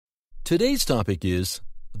Today's topic is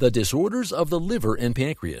the disorders of the liver and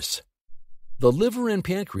pancreas. The liver and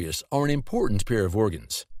pancreas are an important pair of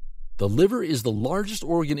organs. The liver is the largest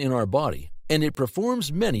organ in our body, and it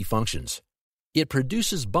performs many functions. It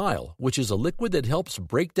produces bile, which is a liquid that helps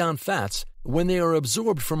break down fats when they are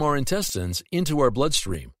absorbed from our intestines into our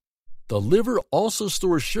bloodstream. The liver also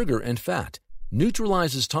stores sugar and fat,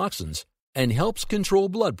 neutralizes toxins, and helps control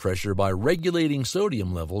blood pressure by regulating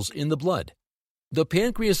sodium levels in the blood. The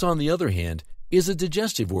pancreas, on the other hand, is a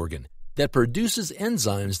digestive organ that produces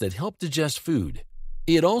enzymes that help digest food.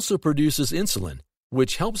 It also produces insulin,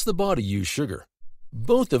 which helps the body use sugar.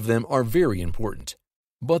 Both of them are very important,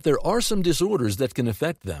 but there are some disorders that can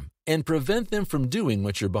affect them and prevent them from doing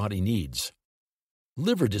what your body needs.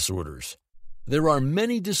 Liver disorders. There are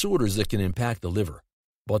many disorders that can impact the liver,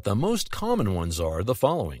 but the most common ones are the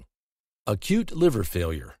following. Acute liver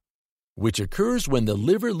failure, which occurs when the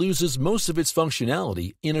liver loses most of its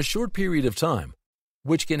functionality in a short period of time,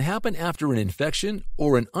 which can happen after an infection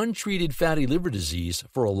or an untreated fatty liver disease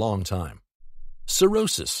for a long time.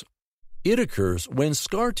 Cirrhosis. It occurs when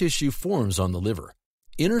scar tissue forms on the liver,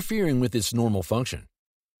 interfering with its normal function.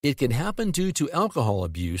 It can happen due to alcohol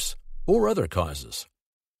abuse or other causes.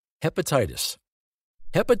 Hepatitis.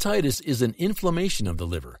 Hepatitis is an inflammation of the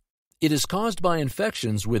liver. It is caused by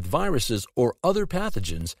infections with viruses or other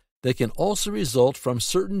pathogens that can also result from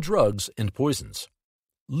certain drugs and poisons.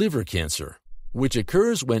 Liver cancer, which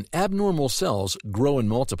occurs when abnormal cells grow and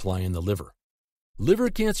multiply in the liver.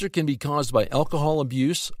 Liver cancer can be caused by alcohol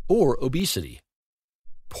abuse or obesity.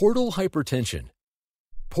 Portal hypertension.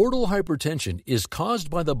 Portal hypertension is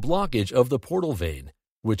caused by the blockage of the portal vein,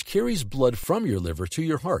 which carries blood from your liver to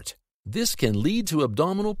your heart. This can lead to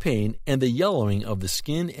abdominal pain and the yellowing of the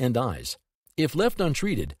skin and eyes. If left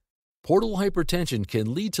untreated, portal hypertension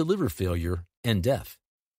can lead to liver failure and death.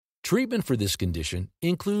 Treatment for this condition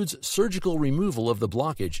includes surgical removal of the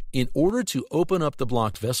blockage in order to open up the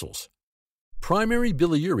blocked vessels. Primary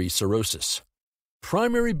biliary cirrhosis.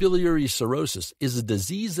 Primary biliary cirrhosis is a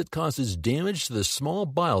disease that causes damage to the small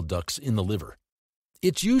bile ducts in the liver.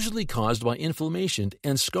 It's usually caused by inflammation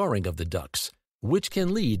and scarring of the ducts, which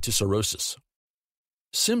can lead to cirrhosis.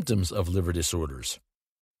 Symptoms of liver disorders.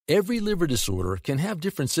 Every liver disorder can have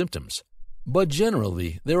different symptoms, but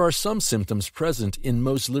generally there are some symptoms present in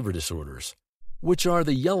most liver disorders, which are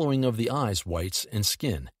the yellowing of the eyes, whites, and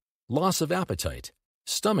skin, loss of appetite,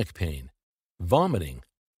 stomach pain, vomiting,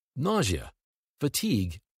 nausea,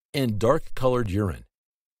 fatigue, and dark-colored urine.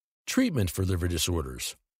 Treatment for liver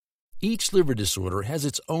disorders. Each liver disorder has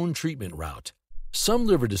its own treatment route. Some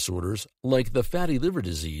liver disorders, like the fatty liver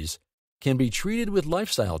disease, can be treated with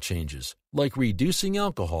lifestyle changes like reducing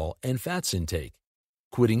alcohol and fats intake,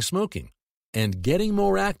 quitting smoking, and getting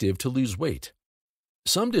more active to lose weight.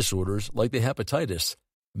 Some disorders, like the hepatitis,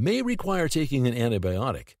 may require taking an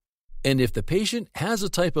antibiotic, and if the patient has a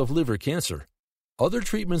type of liver cancer, other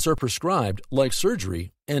treatments are prescribed like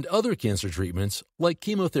surgery and other cancer treatments like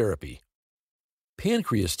chemotherapy.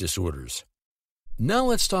 Pancreas disorders. Now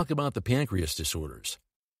let's talk about the pancreas disorders.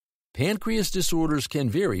 Pancreas disorders can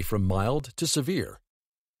vary from mild to severe,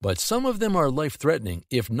 but some of them are life-threatening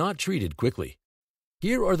if not treated quickly.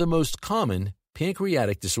 Here are the most common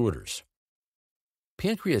pancreatic disorders.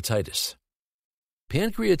 Pancreatitis.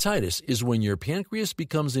 Pancreatitis is when your pancreas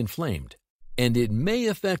becomes inflamed, and it may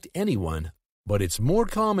affect anyone, but it's more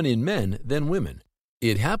common in men than women.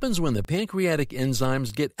 It happens when the pancreatic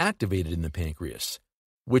enzymes get activated in the pancreas,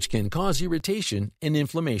 which can cause irritation and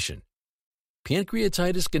inflammation.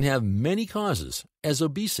 Pancreatitis can have many causes, as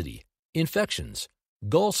obesity, infections,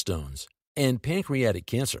 gallstones, and pancreatic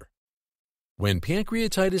cancer. When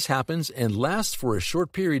pancreatitis happens and lasts for a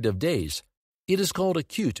short period of days, it is called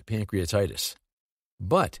acute pancreatitis.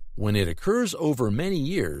 But when it occurs over many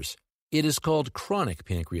years, it is called chronic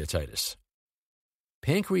pancreatitis.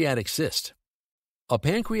 Pancreatic cyst. A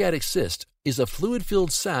pancreatic cyst is a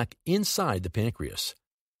fluid-filled sac inside the pancreas.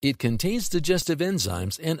 It contains digestive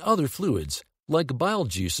enzymes and other fluids, like bile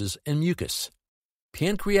juices and mucus.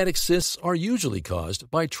 Pancreatic cysts are usually caused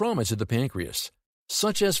by trauma to the pancreas,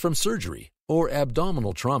 such as from surgery or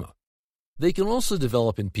abdominal trauma. They can also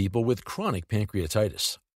develop in people with chronic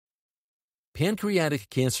pancreatitis. Pancreatic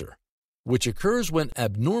cancer, which occurs when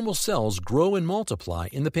abnormal cells grow and multiply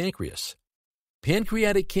in the pancreas.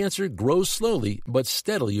 Pancreatic cancer grows slowly but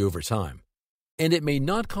steadily over time, and it may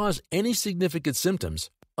not cause any significant symptoms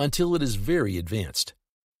until it is very advanced.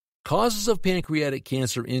 Causes of pancreatic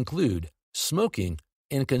cancer include smoking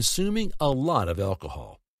and consuming a lot of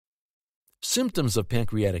alcohol. Symptoms of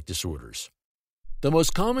pancreatic disorders. The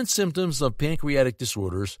most common symptoms of pancreatic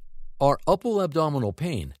disorders are upper abdominal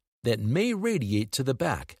pain that may radiate to the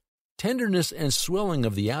back, tenderness and swelling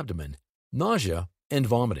of the abdomen, nausea, and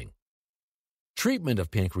vomiting. Treatment of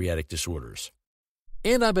pancreatic disorders.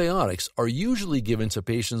 Antibiotics are usually given to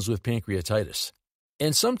patients with pancreatitis,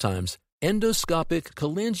 and sometimes endoscopic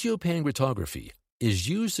cholangiopancreatography is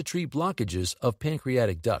used to treat blockages of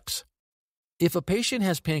pancreatic ducts. If a patient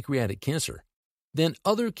has pancreatic cancer, then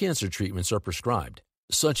other cancer treatments are prescribed,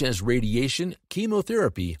 such as radiation,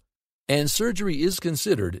 chemotherapy, and surgery is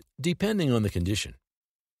considered depending on the condition.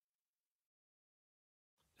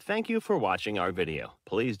 Thank you for watching our video.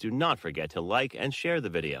 Please do not forget to like and share the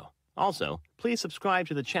video. Also, please subscribe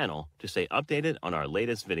to the channel to stay updated on our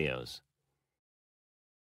latest videos.